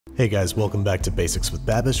Hey guys, welcome back to Basics with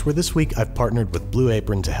Babish, where this week I've partnered with Blue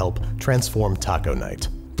Apron to help transform taco night.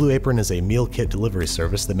 Blue Apron is a meal kit delivery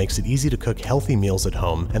service that makes it easy to cook healthy meals at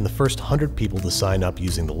home, and the first 100 people to sign up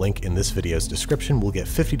using the link in this video's description will get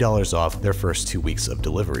 $50 off their first 2 weeks of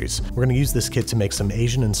deliveries. We're going to use this kit to make some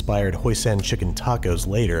Asian-inspired hoisin chicken tacos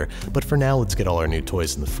later, but for now let's get all our new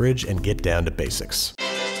toys in the fridge and get down to basics.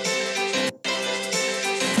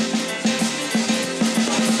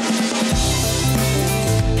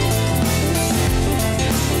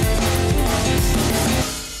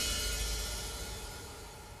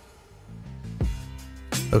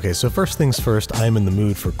 Okay, so first things first, I am in the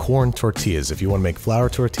mood for corn tortillas. If you want to make flour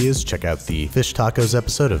tortillas, check out the fish tacos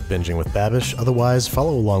episode of Binging with Babish. Otherwise,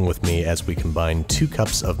 follow along with me as we combine 2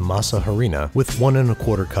 cups of Masa harina with 1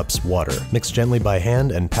 1/4 cups water. Mix gently by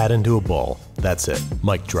hand and pat into a ball. That's it.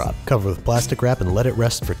 Mic drop. Cover with plastic wrap and let it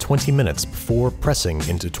rest for 20 minutes before pressing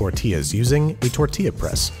into tortillas using a tortilla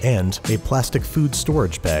press and a plastic food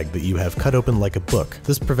storage bag that you have cut open like a book.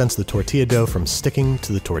 This prevents the tortilla dough from sticking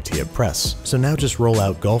to the tortilla press. So now just roll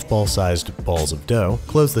out golf ball sized balls of dough,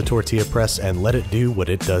 close the tortilla press, and let it do what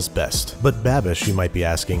it does best. But Babish, you might be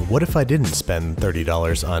asking, what if I didn't spend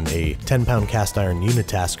 $30 on a 10-pound cast iron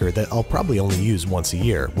unitasker that I'll probably only use once a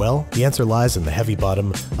year? Well, the answer lies in the heavy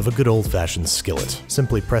bottom of a good old-fashioned skillet.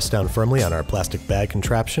 Simply press down firmly on our plastic bag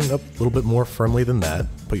contraption, a little bit more firmly than that,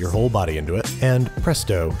 put your whole body into it, and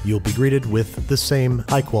presto, you'll be greeted with the same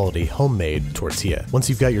high-quality homemade tortilla. Once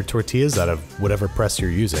you've got your tortillas out of whatever press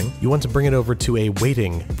you're using, you want to bring it over to a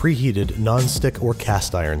waiting, preheated, non-stick or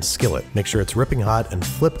cast iron skillet. Make sure it's ripping hot and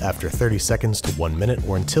flip after 30 seconds to 1 minute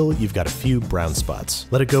or until you've got a few brown spots.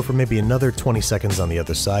 Let it go for maybe another 20 seconds on the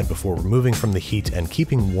other side before removing from the heat and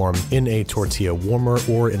keeping warm in a tortilla warmer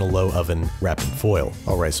or in a low oven wrapped in foil.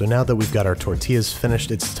 Alright, so now that we've got our tortillas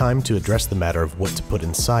finished, it's time to address the matter of what to put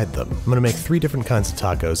inside them. I'm going to make 3 different kinds of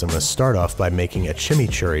tacos. I'm going to start off by making a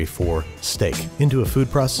chimichurri for steak. Into a food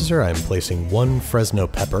processor, I'm placing 1 Fresno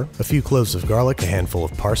pepper, a few cloves of garlic, a handful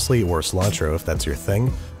of parsley or cilantro if that's your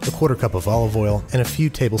thing, a 1/4 cup of olive oil, and a few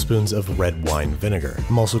tablespoons of red wine vinegar.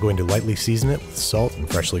 I'm also going to lightly season it with salt and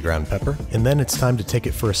freshly ground pepper, and then it's time to take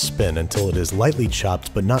it for a spin until it is lightly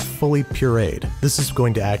chopped but not fully pureed. This is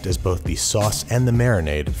going to act as both the sauce and the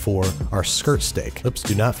marinade for our skirt steak. Oops,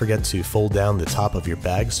 do not forget to fold down the top of your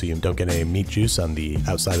bag so you don't get any meat juice on the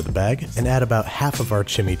outside of the bag, and add about half of our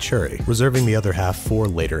chimichurri, reserving the other half for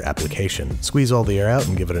later application. Squeeze all the air out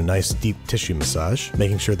and give it a nice deep tissue massage,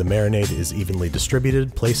 making sure the marinade is evenly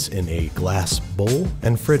distributed. Place in a glass bowl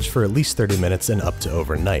and fridge for at least 30 minutes and up to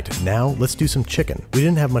overnight. Now let's do some chicken. We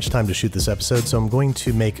didn't have much time to shoot this episode, so I'm going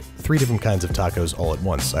to make 3 different kinds of tacos all at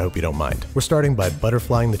once. I hope you don't mind. We're starting by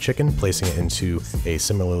butterflying the chicken, placing it into a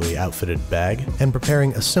similarly outfitted bag, and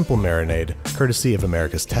preparing a simple marinade courtesy of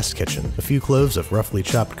America's Test Kitchen. A few cloves of roughly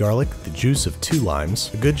chopped garlic, the juice of 2 limes,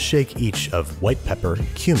 a good shake each of white pepper,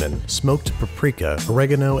 cumin, smoked paprika,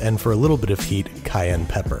 oregano, and for a little bit of heat, cayenne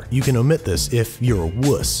pepper. You can omit this if you're a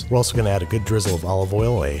wuss. We're also going to add a good drizzle of olive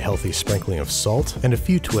oil, a healthy sprinkling of salt, and a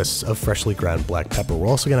few twists of freshly ground black pepper. We're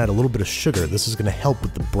also going to add a little bit of sugar. This is going to help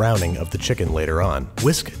with the browning of the chicken later on.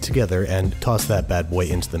 Whisk together and toss that bad boy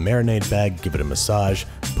into the marinade bag, give it a massage,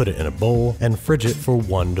 put it in a bowl, and fridge it for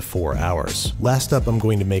 1 to 4 hours. Last up, I'm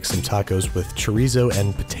going to make some tacos with chorizo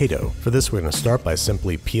and potato. For this, we're going to start by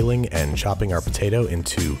simply peeling and chopping our potato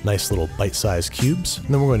into nice little bite-sized cubes, and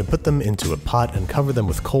then we're going to put them into a pot and cover them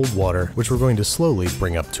with cold water, which we're going to slowly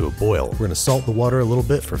bring up to a boil. We're going to salt the water a little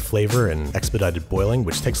bit for flavor and expedited boiling,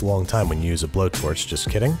 which takes a long time when you use a blowtorch, just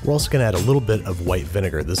kidding. We're also going to add a little bit of white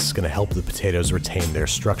vinegar. This is going to help the potatoes retain their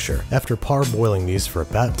structure. After parboiling these for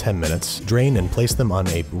about 10 minutes, drain and place them on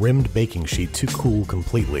a rimmed baking sheet to cool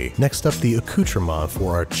completely. Next up, the accoutrement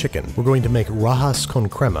for our chicken. We're going to make rajas con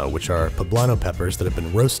crema, which are poblano peppers that have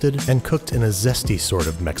been roasted and cooked in a zesty sort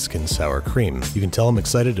of Mexican sour cream. You can tell I'm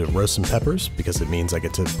excited to roast some peppers because it means I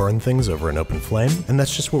get to burn things over an open flame, and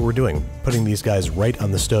that's just what we're doing, putting these guys right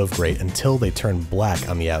on the stove grate until they turn black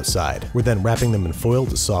on the outside. We're then wrapping them in foil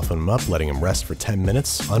to soften them up, letting them rest for 10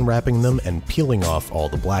 minutes, unwrapping them, and peeling off all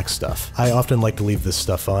the black stuff. I often like to leave this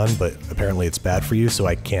stuff on, but apparently it's bad for you, so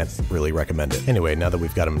I can't really recommend it. Anyway, now that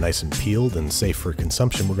we've got them nice and peeled and safe for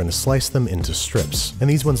consumption, we're going to slice them into strips. And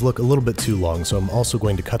these ones look a little bit too long, so I'm also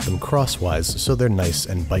going to cut them crosswise so they're nice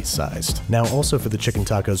and bite-sized. Now also for the chicken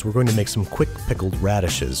tacos, we're going to make some quick pickled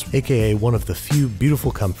radishes, aka one of the few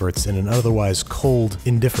beautiful comforts in an otherwise cold,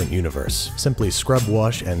 indifferent universe. Simply scrub,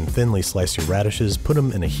 wash, and thinly slice your radishes, put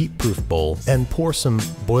them in a heat-proof bowl, and pour some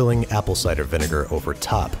boiling apple cider vinegar over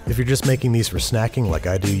top. If you're just making these for snacking like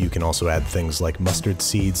I do, you can also add things like mustard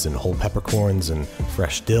seeds and whole peppercorns and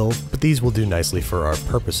fresh dill, but these will do nicely for our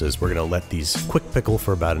purposes. We're going to let these quick pickle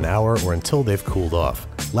for about an hour or until they've cooled off.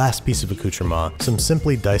 Last piece of accoutrement, some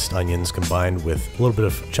simply diced onions combined with a little bit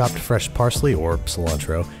of chopped fresh parsley or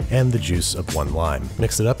cilantro and the juice of 1 lime.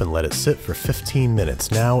 Mix it up and let it sit for 15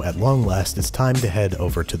 minutes. Now, at long last, it's time to head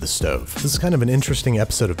over to the stove. This is kind of an interesting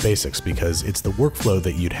episode of Basics because it's the workflow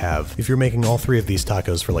that you'd have if you're making all 3 of these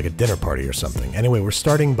tacos for like a dinner party or something. Anyway, we're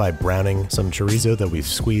starting by browning some chorizo that we've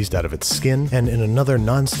squeezed out of its skin, and in another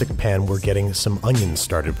non-stick pan, we're getting some onions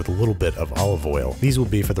started with a little bit of olive oil. These will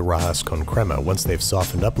be for the rajas con crema. Once they've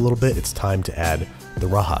softened up a little bit, it's time to add the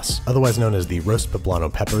rajas, otherwise known as the roast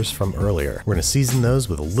poblano peppers from earlier. We're going to season those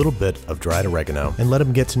with a little bit of dried oregano and let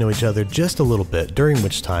them get to know each other just a little bit, during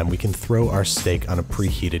which time we can throw our steak on a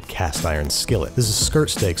preheated cast iron skillet. This is skirt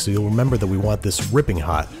steak, so you'll remember that we want this ripping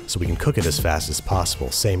hot so we can cook it as fast as possible.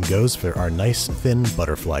 Same goes for our nice thin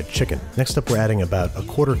butterfly chicken. Next up, we're adding about a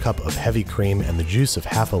 1/4 cup of heavy cream and the juice of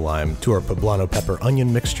half a lime to our poblano pepper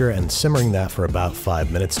onion mixture and simmering that for about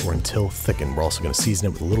 5 minutes or until thickened. We're also going to season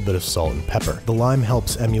it with a little bit of salt and pepper. The lime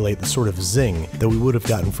helps emulate the sort of zing that we would have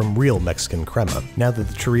gotten from real Mexican crema. Now that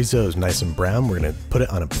the chorizo is nice and brown, we're going to put it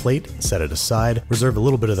on a plate, set it aside, reserve a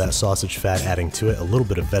little bit of that sausage fat, adding to it a little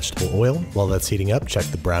bit of vegetable oil. While that's heating up, check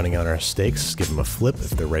the browning on our steaks, give them a flip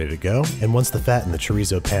if they're ready to go. And once the fat in the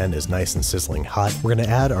chorizo pan is nice and sizzling hot, we're going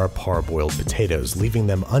to add our parboiled potatoes, leaving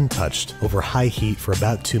them untouched over high heat for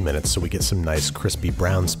about 2 minutes so we get some nice crispy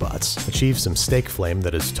brown spots. Achieve some steak flame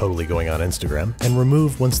that is totally going on Instagram, and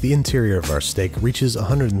remove once the interior of our steak reaches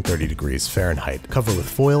 130 degrees Fahrenheit. Cover with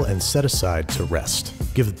foil and set aside to rest.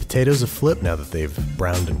 Give the potatoes a flip now that they've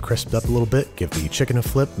browned and crisped up a little bit. Give the chicken a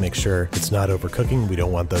flip. Make sure it's not overcooking. We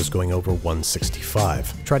don't want those going over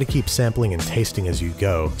 165. Try to keep sampling and tasting as you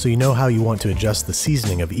go, so you know how you want to adjust the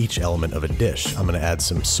seasoning of each element of a dish. I'm going to add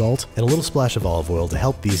some salt and a little splash of olive oil to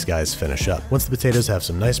help these guys finish up. Once the potatoes have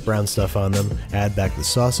some nice brown stuff on them, add back the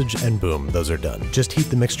sausage and boom, those are done. Just heat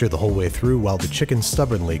the mixture the whole way through while the chicken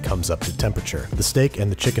stubbornly comes up to temperature. The steak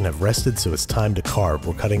and the chicken have rested, so it's time to carve.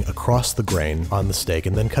 We're cutting across the grain on the steak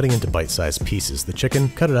and then cutting into bite-sized pieces. The chicken,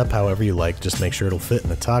 cut it up however you like, just make sure it'll fit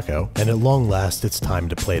in a taco. And at long last, it's time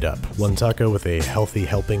to plate up. 1 taco with a healthy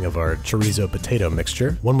helping of our chorizo potato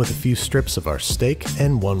mixture, 1 with a few strips of our steak,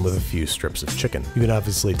 and 1 with a few strips of chicken. You can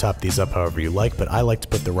obviously top these up however you like, but I like to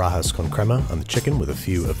put the rajas con crema on the chicken with a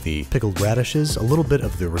few of the pickled radishes, a little bit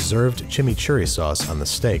of the reserved chimichurri sauce on the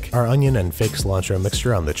steak, our onion and fake cilantro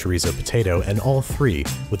mixture on the chorizo potato, and all 3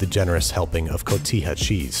 with a generous helping of cotija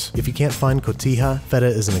cheese. If you can't find cotija, feta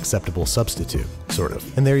is an acceptable substitute, sort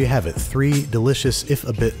of. And there you have it, 3 delicious, if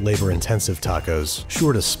a bit labor-intensive tacos,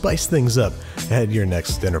 sure to spice things up at your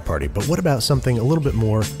next dinner party. But what about something a little bit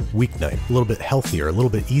more weeknight, a little bit healthier, a little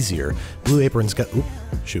bit easier? Blue Apron's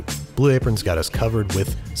got us covered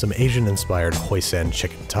with some Asian-inspired hoisin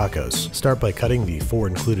chicken tacos. Start by cutting the 4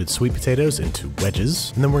 included sweet potatoes into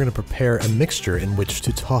wedges, and then we're going to prepare a mixture in which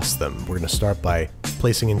to toss them. We're going to start by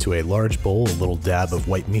placing into a large bowl a little dab of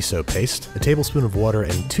white miso paste, a tablespoon of water,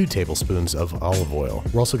 and 2 tablespoons of olive oil.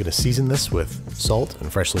 We're also going to season this with salt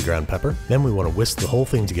and freshly ground pepper. Then we want to whisk the whole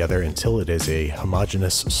thing together until it is a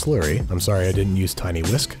homogeneous slurry. I'm sorry I didn't use tiny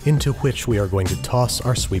whisk, into which we are going to toss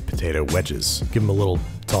our sweet potato wedges. Give them a little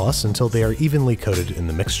toss until they are evenly coated in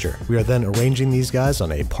the mixture. We are then arranging these guys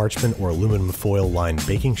on a parchment or aluminum foil lined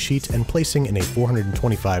baking sheet and placing in a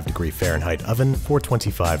 425 Fahrenheit oven for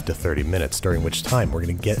 25 to 30 minutes, during which time we're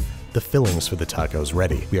going to get the fillings for the tacos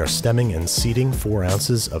ready. We are stemming and seeding 4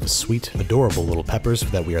 ounces of sweet, adorable little peppers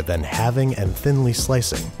that we are then halving and thinly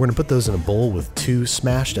slicing. We're going to put those in a bowl with 2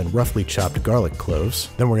 smashed and roughly chopped garlic cloves.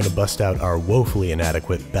 Then we're going to bust out our woefully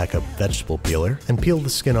inadequate backup vegetable peeler and peel the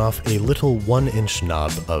skin off a little 1-inch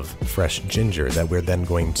knob of fresh ginger that we're then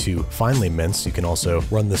going to finely mince. You can also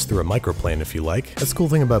run this through a microplane if you like. That's the cool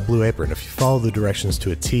thing about Blue Apron. If you follow the directions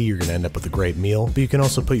to a T, you're going to end up with a great meal, but you can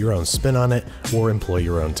also put your own spin on it or employ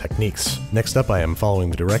your own technique. Next up, I am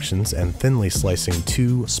following the directions and thinly slicing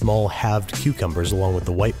 2 small halved cucumbers along with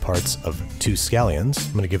the white parts of 2 scallions.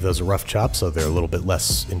 I'm going to give those a rough chop so they're a little bit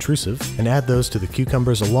less intrusive, and add those to the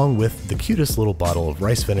cucumbers along with the cutest little bottle of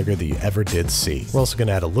rice vinegar that you ever did see. We're also going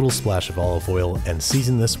to add a little splash of olive oil and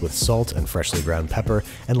season this with salt and freshly ground pepper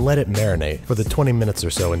and let it marinate for the 20 minutes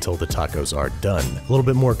or so until the tacos are done. A little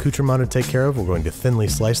bit more accoutrement to take care of. We're going to thinly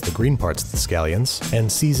slice the green parts of the scallions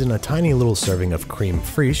and season a tiny little serving of creme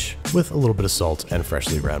fraiche spinach with a little bit of salt and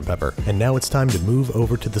freshly ground pepper. And now it's time to move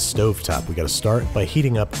over to the stovetop. We gotta start by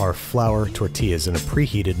heating up our flour tortillas in a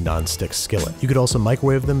preheated non-stick skillet. You could also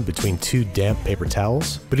microwave them between 2 damp paper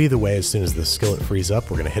towels, but either way, as soon as the skillet frees up,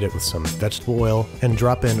 we're gonna hit it with some vegetable oil and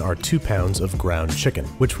drop in our 2 pounds of ground chicken,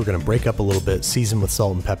 which we're gonna break up a little bit, season with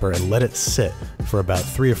salt and pepper, and let it sit for about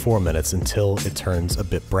 3 or 4 minutes until it turns a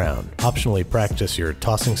bit brown. Optionally, practice your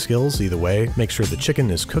tossing skills. Either way, make sure the chicken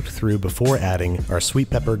is cooked through before adding our sweet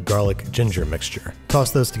pepper, garlic, ginger mixture.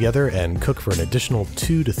 Toss those together and cook for an additional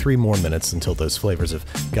 2 to 3 more minutes until those flavors have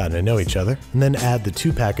gotten to know each other, and then add the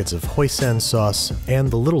 2 packets of hoisin sauce and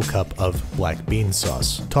the little cup of black bean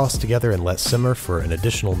sauce. Toss together and let simmer for an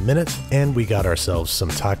additional minute, and we got ourselves some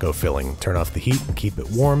taco filling. Turn off the heat and keep it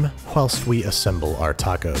warm whilst we assemble our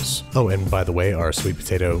tacos. Oh, and by the way, our sweet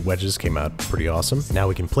potato wedges came out pretty awesome. Now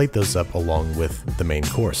we can plate those up along with the main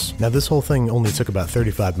course. Now this whole thing only took about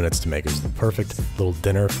 35 minutes to make. It was the perfect little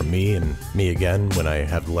dinner for me and me again when I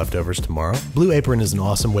have the leftovers tomorrow. Blue Apron is an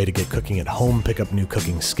awesome way to get cooking at home, pick up new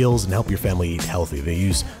cooking skills, and help your family eat healthy. They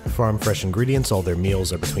use farm fresh ingredients. All their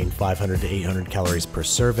meals are between 500 to 800 calories per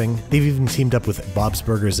serving. They've even teamed up with Bob's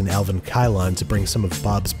Burgers and Alvin Kylon to bring some of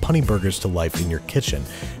Bob's punny burgers to life in your kitchen.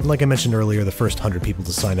 And like I mentioned earlier, the first 100 people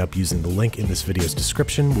to sign up using the link in this video's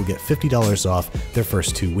description will get $50 off their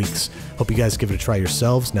first 2 weeks. Hope you guys give it a try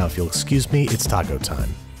yourselves. Now if you'll excuse me, it's taco time.